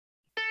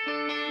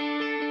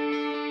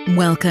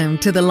Welcome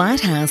to the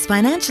Lighthouse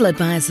Financial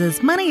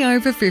Advisors Money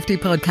Over 50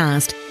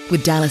 podcast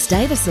with Dallas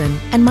Davison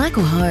and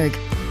Michael Hogue.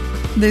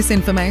 This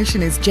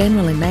information is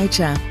general in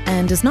nature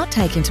and does not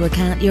take into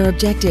account your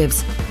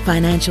objectives,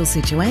 financial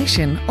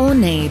situation or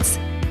needs.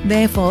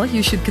 Therefore,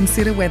 you should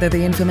consider whether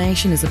the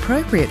information is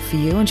appropriate for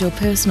you and your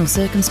personal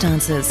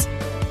circumstances.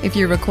 If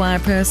you require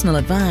personal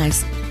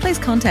advice, please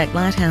contact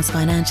Lighthouse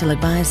Financial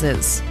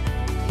Advisors.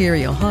 Here are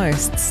your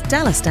hosts,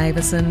 Dallas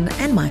Davison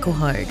and Michael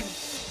Hogue.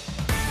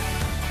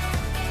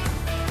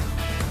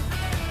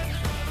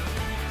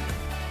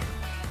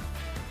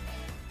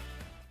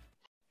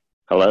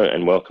 Hello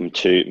and welcome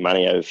to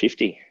Money Over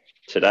 50.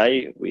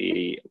 Today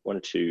we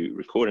wanted to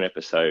record an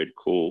episode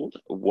called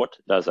What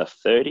Does a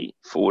 30,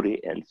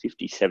 40 and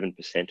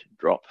 57%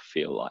 Drop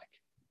Feel Like?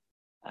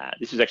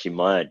 This was actually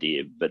my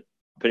idea, but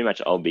pretty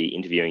much I'll be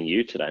interviewing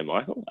you today,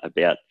 Michael,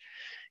 about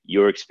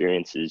your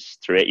experiences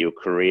throughout your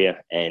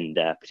career and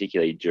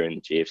particularly during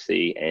the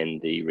GFC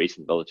and the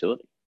recent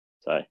volatility.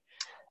 So,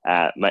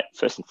 mate,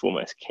 first and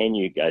foremost, can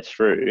you go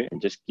through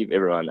and just give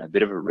everyone a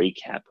bit of a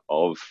recap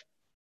of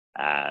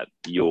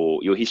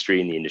your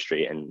history in the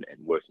industry and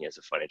working as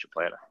a financial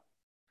planner?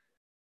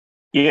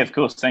 Yeah, of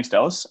course. Thanks,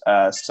 Dallas.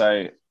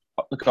 So,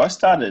 look, I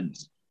started.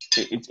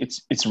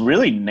 It's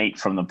really neat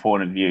from the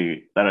point of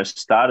view that I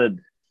started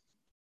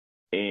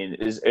in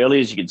as early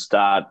as you could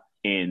start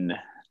in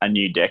a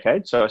new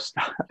decade. So I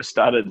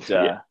started.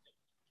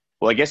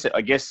 Well, I guess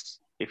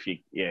if you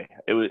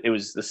it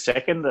was the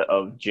 2nd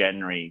of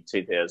January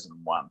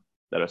 2001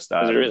 that I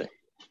started. Was it really?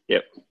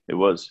 Yep, it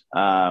was.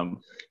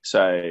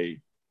 So,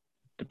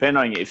 depending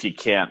on if you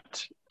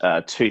count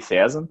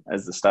 2000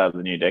 as the start of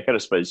the new decade, I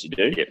suppose you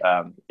do.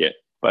 Yep.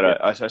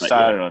 But I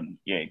started on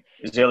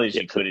as early as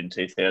you could in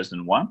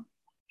 2001.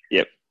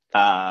 Yep.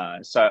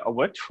 So I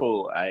worked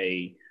for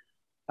a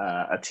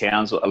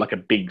Townsville, like a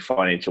big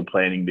financial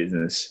planning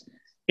business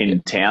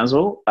in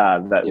Townsville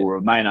that will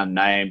remain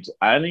unnamed,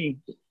 only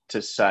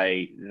to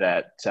say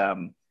that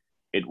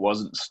it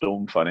wasn't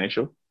Storm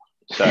Financial.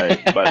 So,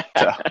 but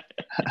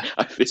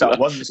so it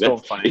wasn't Storm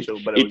Financial,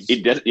 but it was.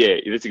 It does, yeah,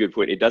 that's a good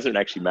point. It doesn't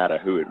actually matter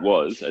who it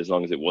was, as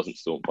long as it wasn't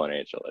Storm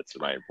Financial. That's the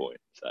main point.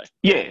 So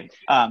yeah,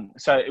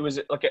 so it was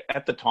like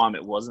at the time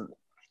it wasn't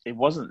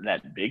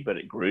that big, but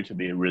it grew to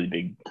be a really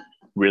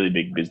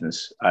big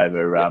business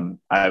over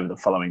over the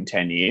following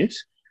 10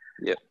 years.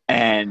 Yeah,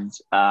 and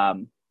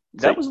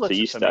that was so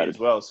you for started me as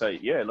well. So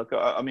yeah, look,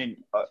 I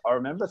mean, I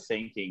remember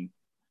thinking,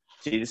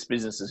 gee, this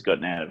business has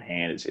gotten out of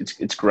hand.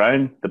 It's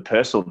grown. The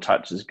personal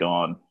touch has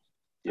gone.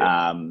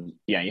 Yeah.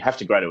 You have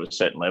to grow to a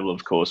certain level,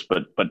 of course,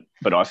 but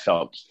I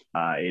felt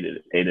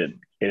it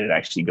had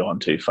actually gone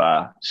too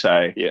far.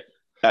 So yeah,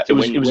 it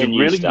was when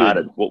really you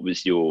started. good. What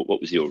was your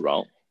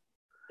role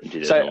in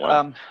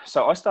 2001?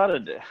 So I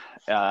started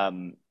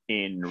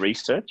in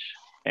research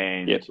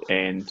and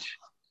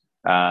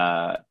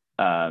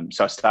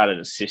so I started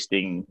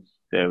assisting.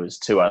 There was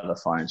 2 other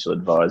financial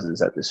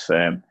advisors at this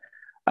firm.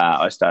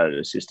 I started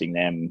assisting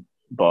them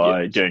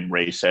by doing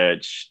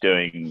research,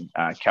 doing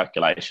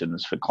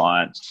calculations for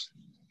clients.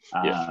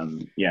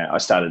 I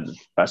started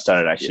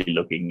actually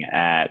looking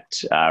at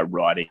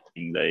writing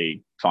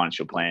the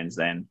financial plans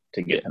then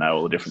to get to know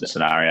all the different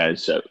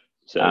scenarios. So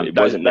it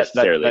wasn't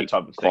necessarily that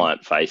type of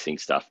client-facing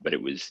stuff, but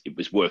it was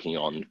working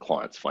on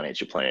clients'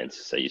 financial plans.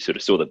 So you sort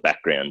of saw the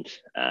background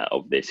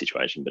of their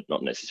situation, but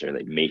not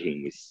necessarily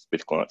meeting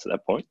with clients at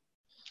that point.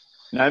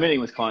 No meeting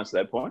with clients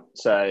at that point.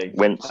 So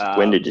when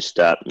did you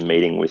start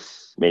meeting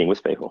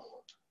with people?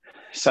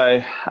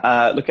 So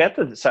look, at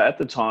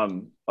the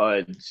time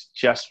I'd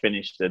just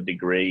finished a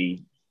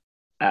degree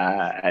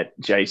at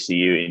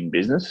JCU in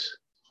business.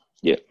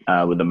 Yeah.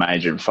 With a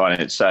major in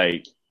finance. So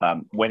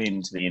went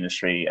into the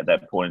industry at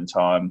that point in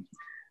time.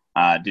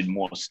 Did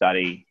more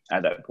study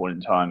at that point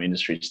in time,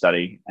 industry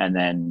study, and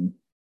then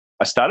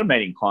I started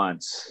meeting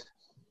clients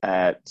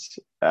at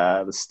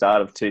the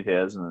start of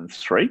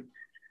 2003.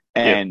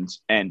 And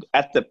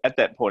at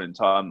that point in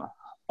time,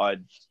 I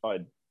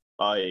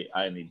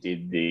only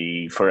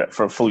did for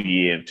a full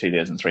year of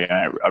 2003.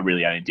 I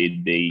really only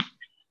did the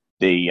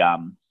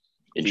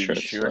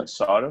insurance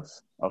side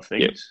of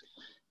things.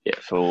 Yep.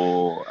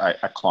 For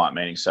a client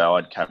meeting. So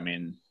I'd come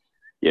in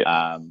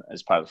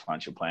as part of the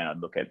financial plan. I'd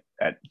look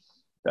at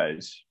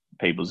those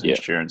people's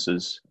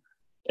insurances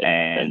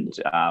and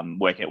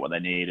work out what they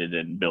needed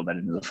and build that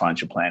into the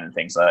financial plan and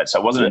things like that. So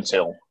it wasn't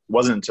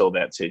until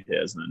about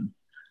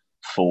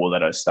 2004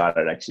 that I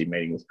started actually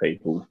meeting with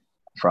people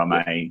from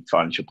a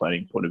financial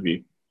planning point of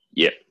view.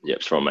 Yep.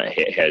 From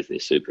how's their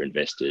super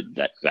invested,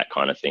 that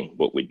kind of thing.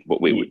 What we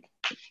would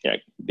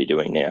be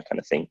doing now, kind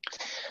of thing.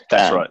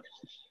 That's right.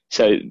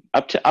 So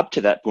up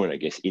to that point, I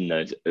guess, in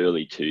those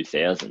early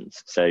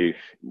 2000s. So,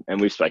 and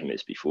we've spoken about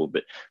this before,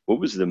 but what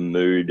was the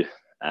mood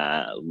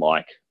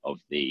like of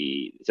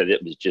so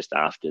that was just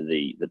after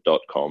the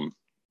 .com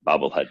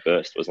bubble had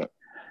burst, wasn't it?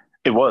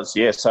 It was,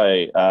 yeah.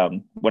 So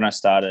when I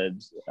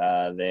started,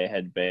 there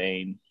had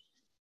been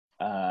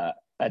a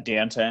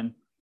downturn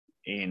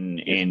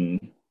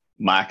in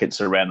markets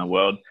around the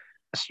world.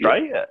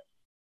 Australia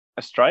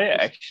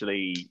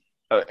actually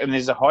and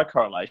there's a high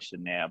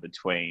correlation now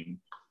between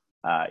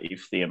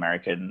if the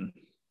American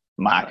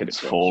markets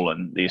fall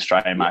and the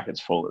Australian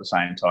markets fall at the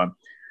same time.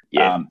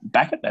 Yeah.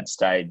 Back at that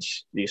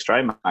stage, the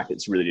Australian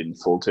markets really didn't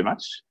fall too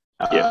much.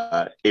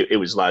 It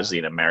was largely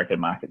an American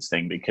markets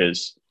thing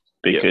because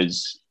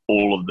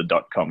all of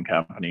the .com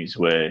companies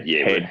were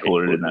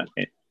headquartered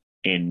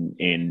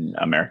in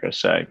America.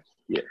 So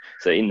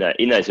so in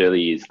those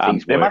early years,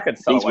 things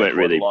weren't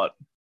really a lot.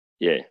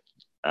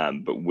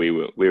 But we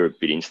were a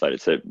bit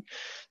insulated.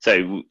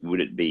 So would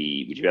you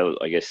be able,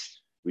 I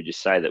guess, would you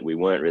say that we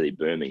weren't really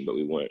booming, but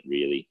we weren't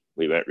really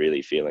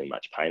feeling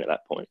much pain at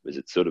that point? Was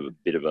it sort of a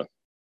bit of a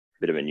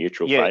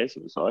neutral phase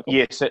of the cycle?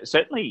 Yeah,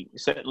 certainly.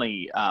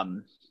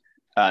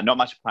 Not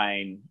much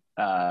pain.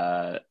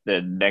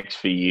 The next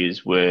few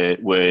years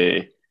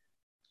were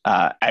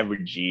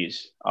average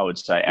years, I would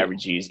say,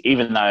 average years.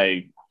 Even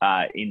though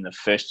in the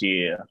first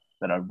year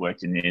that I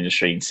worked in the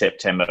industry, in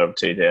September of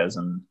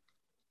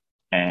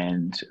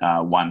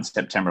 2001,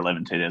 September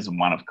 11,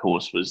 2001, of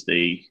course, was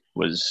an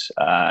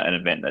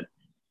event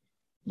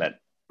that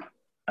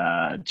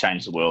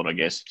changed the world, I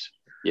guess.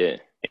 Yeah.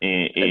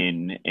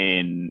 In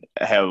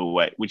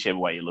whichever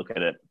way you look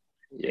at it,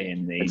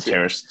 in the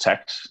terrorist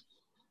attacks.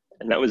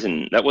 And that was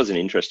an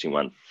interesting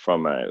one.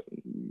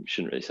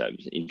 Shouldn't really say it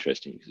was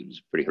interesting because it was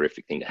a pretty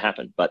horrific thing to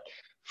happen. But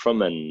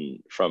from a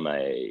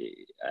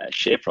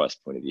share price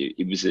point of view,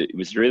 it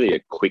was really a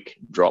quick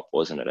drop,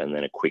 wasn't it? And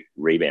then a quick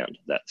rebound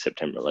that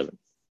September 11th.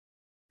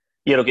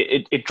 Yeah, look,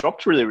 it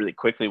dropped really, really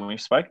quickly. When we've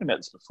spoken about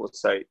this before,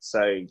 so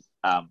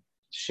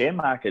share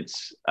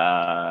markets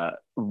are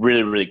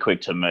really, really quick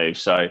to move.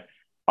 So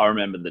I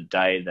remember the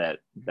day that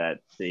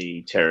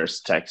the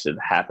terrorist attacks had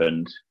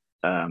happened.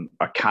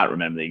 I can't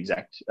remember the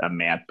exact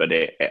amount, but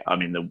the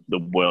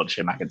world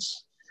share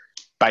markets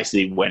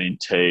basically went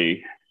into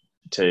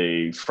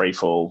free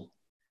fall.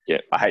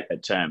 Yeah, I hate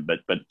that term, but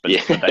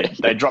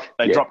they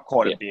dropped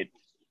quite a bit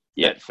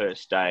that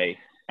first day,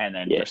 and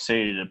then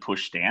proceeded to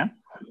push down.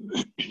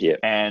 Yeah,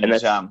 and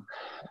it's a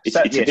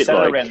bit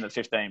like around the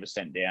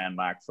 15% down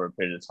mark for a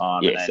period of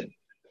time,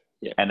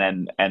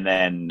 and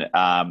then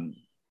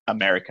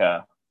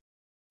America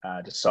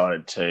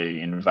decided to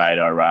invade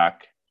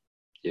Iraq.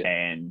 Yeah.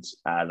 And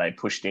they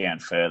pushed down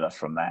further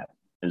from that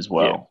as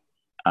well.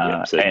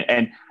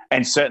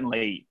 And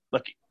certainly,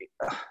 look,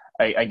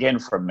 again,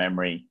 from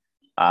memory,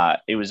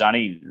 it was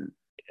only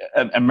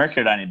America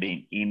had only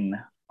been in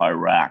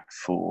Iraq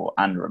for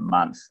under a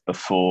month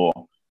before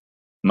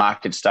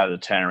markets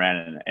started to turn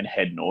around and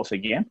head north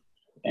again.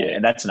 Yeah.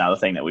 And that's another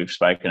thing that we've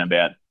spoken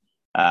about.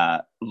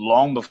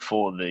 Long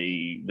before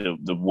the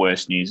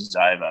worst news is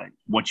over,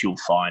 what you'll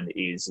find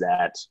is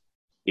that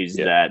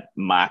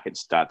markets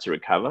start to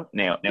recover.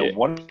 Now,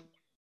 what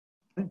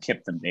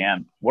kept them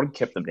down? What had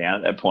kept them down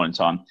at that point in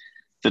time?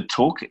 The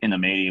talk in the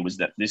media was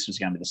that this was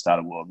going to be the start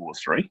of World War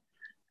III.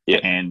 Yeah.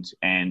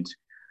 And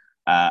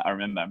I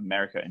remember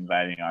America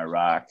invading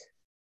Iraq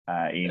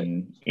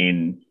in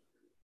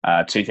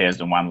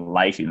 2001,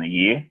 late in the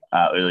year,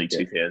 early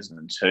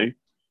 2002.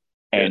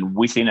 And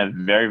within a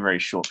very, very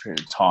short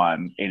period of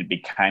time, it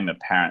became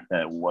apparent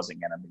that it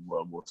wasn't going to be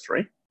World War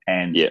III.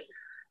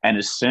 And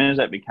as soon as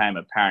that became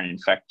apparent, in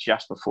fact,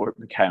 just before it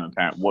became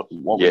apparent, what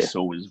we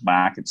saw was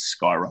markets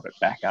skyrocket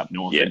back up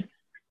north,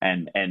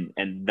 and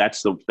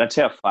that's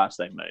how fast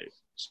they move.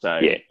 So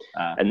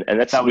and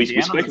that's we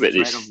spoke about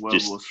this of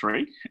World War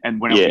III, and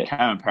when it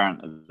became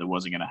apparent that it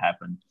wasn't going to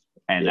happen,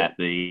 and that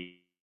the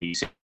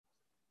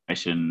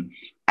situation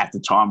at the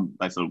time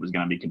they thought it was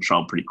going to be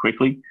controlled pretty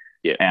quickly.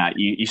 Yeah,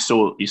 you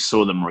saw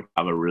them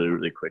recover really,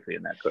 really quickly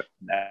in that.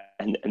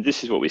 And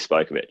this is what we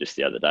spoke about just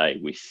the other day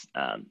with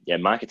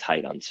markets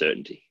hate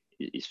uncertainty.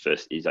 Is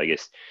I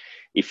guess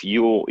if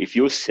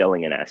you're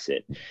selling an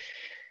asset,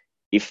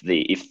 if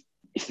the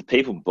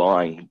people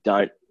buying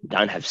don't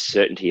have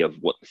certainty of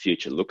what the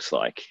future looks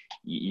like,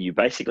 you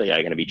basically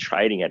are going to be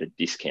trading at a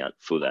discount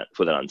for that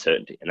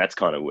uncertainty, and that's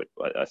kind of what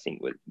I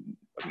think what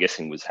I'm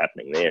guessing was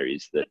happening there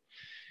is that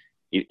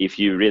if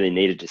you really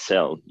needed to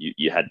sell,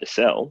 you had to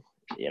sell.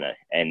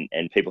 And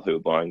people who are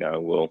buying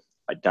going, well,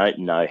 I don't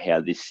know how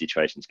this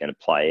situation is going to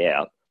play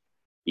out.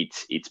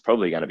 It's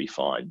probably going to be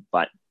fine,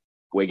 but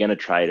we're going to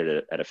trade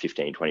at a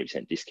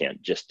 15-20%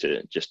 discount just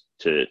to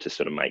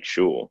sort of make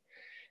sure.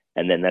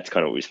 And then that's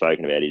kind of what we've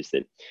spoken about is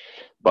that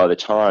by the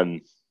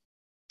time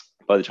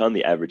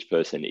the average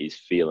person is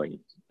feeling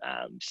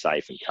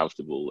safe and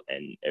comfortable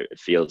and it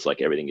feels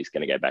like everything is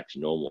going to go back to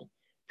normal,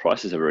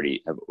 prices have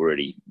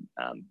already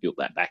built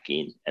that back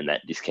in, and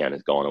that discount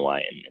has gone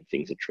away, and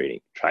things are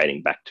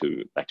trading back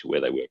to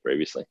where they were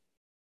previously.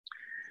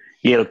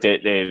 Yeah, look,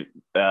 they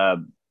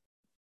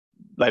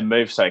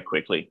move so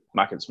quickly.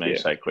 Markets move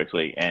so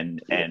quickly, and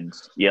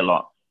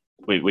like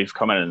we've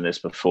commented on this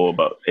before,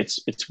 but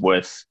it's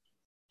worth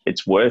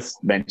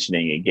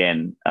mentioning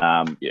again.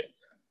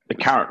 The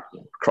current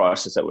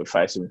crisis that we're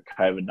facing with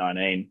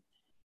COVID-19,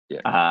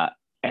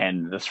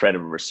 and the threat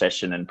of a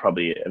recession and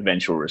probably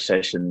eventual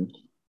recession.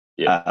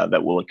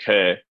 That will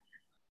occur.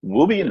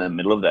 We'll be in the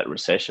middle of that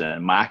recession,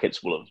 and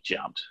markets will have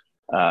jumped.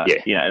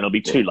 It'll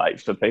be too late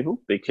for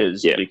people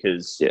because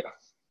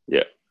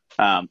Yeah.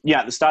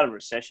 At the start of a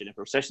recession, if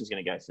a recession is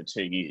going to go for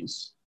 2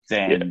 years,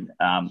 then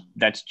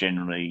that's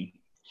generally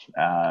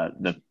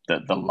the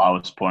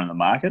lowest point in the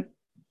market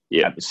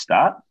at the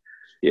start.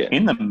 Yeah.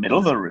 In the middle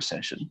of the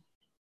recession,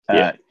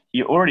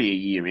 you're already a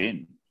year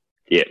in,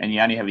 and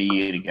you only have a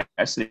year to go.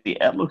 So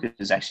the outlook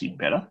is actually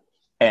better,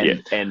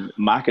 and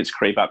markets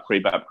creep up,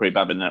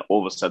 and then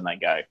all of a sudden they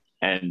go,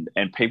 and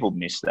people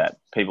miss that.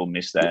 People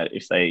miss that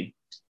if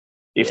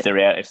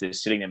they're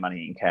sitting their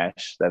money in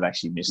cash, they've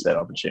actually missed that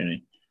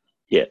opportunity.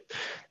 Yeah,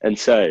 and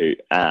so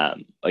I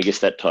guess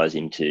that ties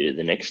into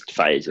the next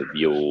phase of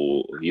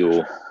your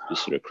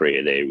sort of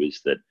career. There was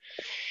that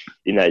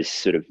in those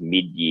sort of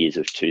mid years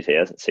of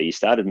 2000. So you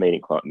started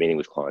meeting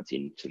with clients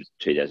in sort of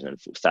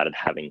 2004. Started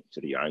having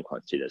sort of your own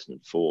clients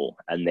 2004,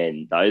 and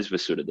then those were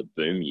sort of the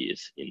boom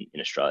years in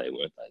Australia,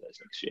 weren't they? Those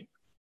next year.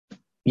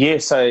 Yeah.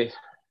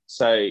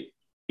 So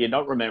you're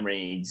not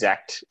remembering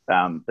exact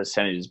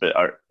percentages, but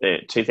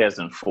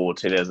 2004,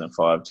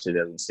 2005,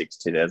 2006,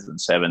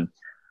 2007.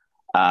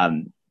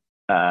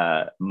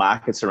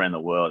 Markets around the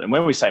world, and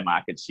when we say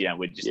markets,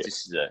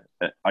 this is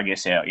I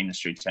guess our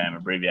industry term,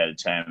 abbreviated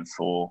term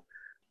for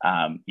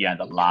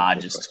the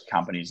largest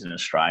companies in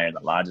Australia, the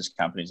largest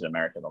companies in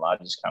America, the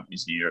largest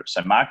companies in Europe.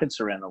 So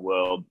markets around the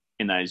world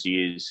in those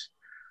years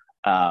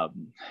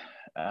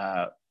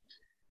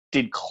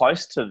did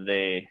close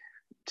to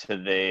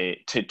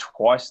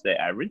twice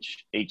their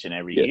average each and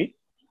every year.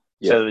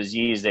 So there was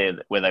years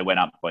there where they went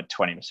up by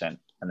 20%,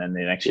 and then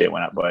the next year it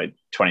went up by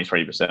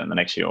 23%, and the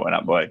next year it went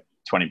up by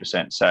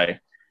 20%. So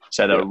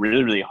they were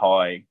really, really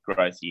high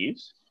growth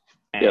years,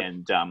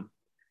 and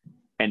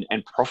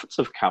profits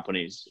of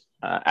companies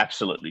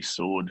absolutely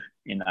soared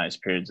in those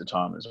periods of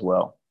time as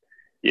well.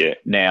 Yeah.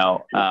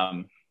 Now,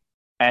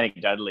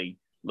 anecdotally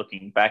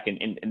looking back,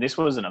 and this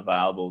wasn't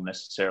available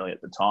necessarily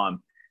at the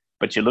time,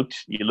 but you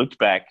looked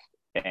back,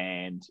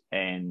 and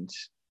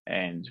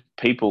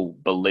people,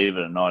 believe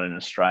it or not, in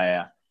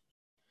Australia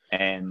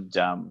and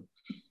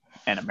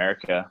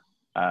America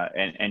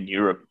and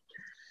Europe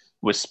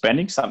was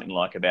spending something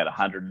like about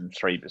 103%,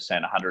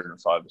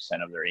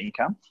 105% of their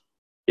income.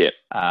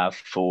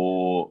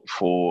 For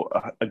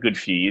a good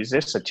few years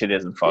there, so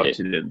 2005,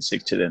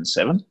 2006,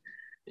 2007.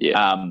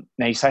 Now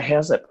you say,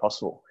 how's that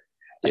possible?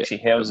 Actually,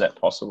 how is that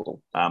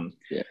possible?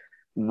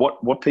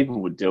 What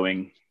people were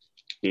doing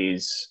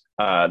is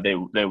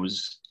there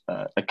was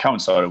it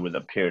coincided with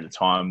a period of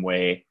time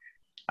where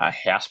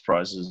house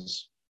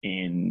prices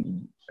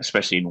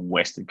especially in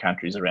Western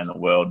countries around the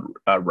world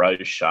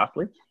rose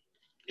sharply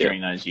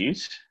during those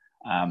years,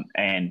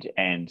 and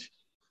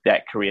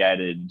that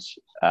created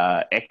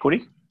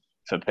equity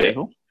for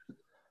people.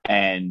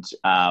 And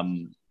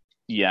I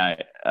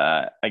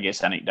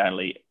guess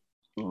anecdotally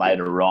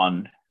later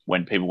on,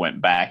 when people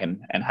went back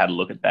and had a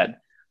look at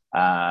that,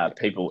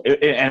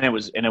 it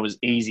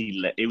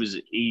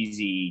was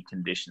easy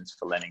conditions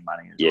for lending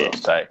money as well.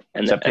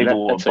 So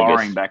people were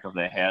borrowing back off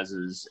their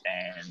houses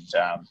and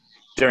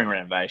doing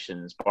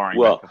renovations, borrowing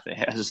back off their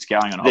houses,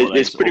 going on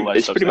holidays.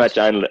 There's pretty much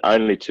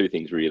only two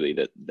things really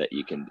that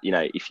you can,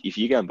 if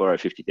you go and borrow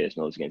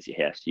 $50,000 against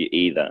your house, you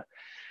either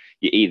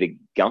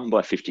go and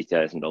buy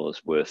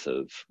 $50,000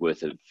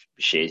 worth of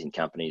shares in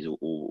companies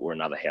or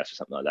another house or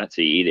something like that.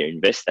 So you either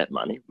invest that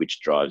money, which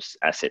drives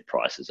asset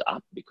prices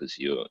up because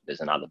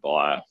there's another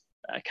buyer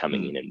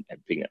coming in and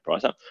picking that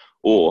price up,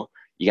 or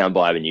you go and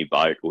buy a new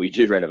boat, or you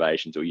do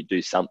renovations, or you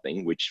do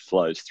something which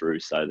flows through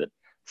so that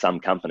some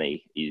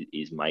company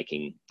is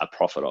making a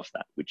profit off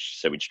that,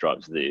 which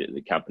drives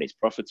the company's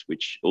profits,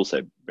 which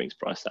also brings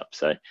price up.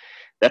 So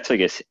that's, I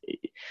guess,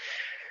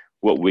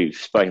 what we've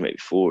spoken about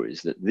before,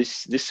 is that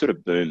this sort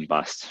of boom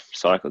bust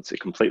cycle, it's a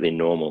completely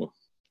normal,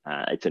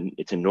 it's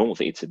a normal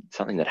thing. It's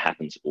something that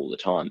happens all the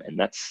time. And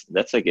that's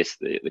I guess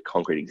the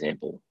concrete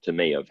example to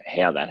me of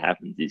how that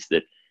happens, is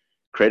that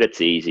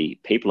credit's easy.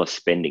 People are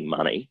spending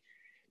money.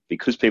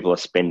 Because people are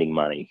spending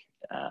money,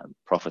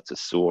 profits are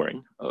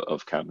soaring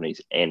of companies,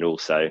 and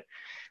also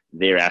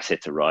their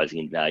assets are rising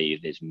in value.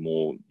 There's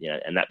more,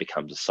 and that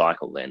becomes a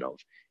cycle then of,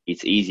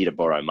 it's easy to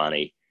borrow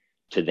money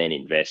to then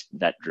invest.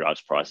 That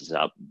drives prices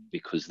up.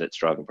 Because that's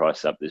driving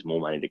prices up, there's more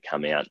money to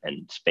come out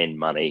and spend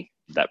money.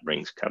 That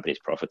brings companies'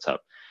 profits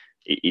up.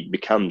 It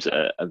becomes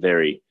a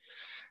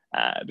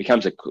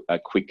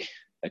quick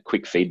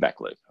feedback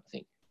loop, I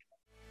think.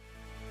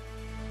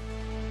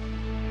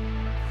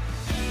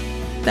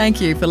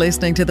 Thank you for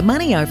listening to the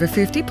Money Over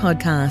 50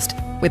 podcast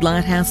with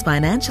Lighthouse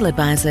Financial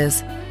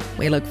Advisors.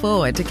 We look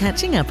forward to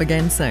catching up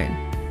again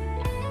soon.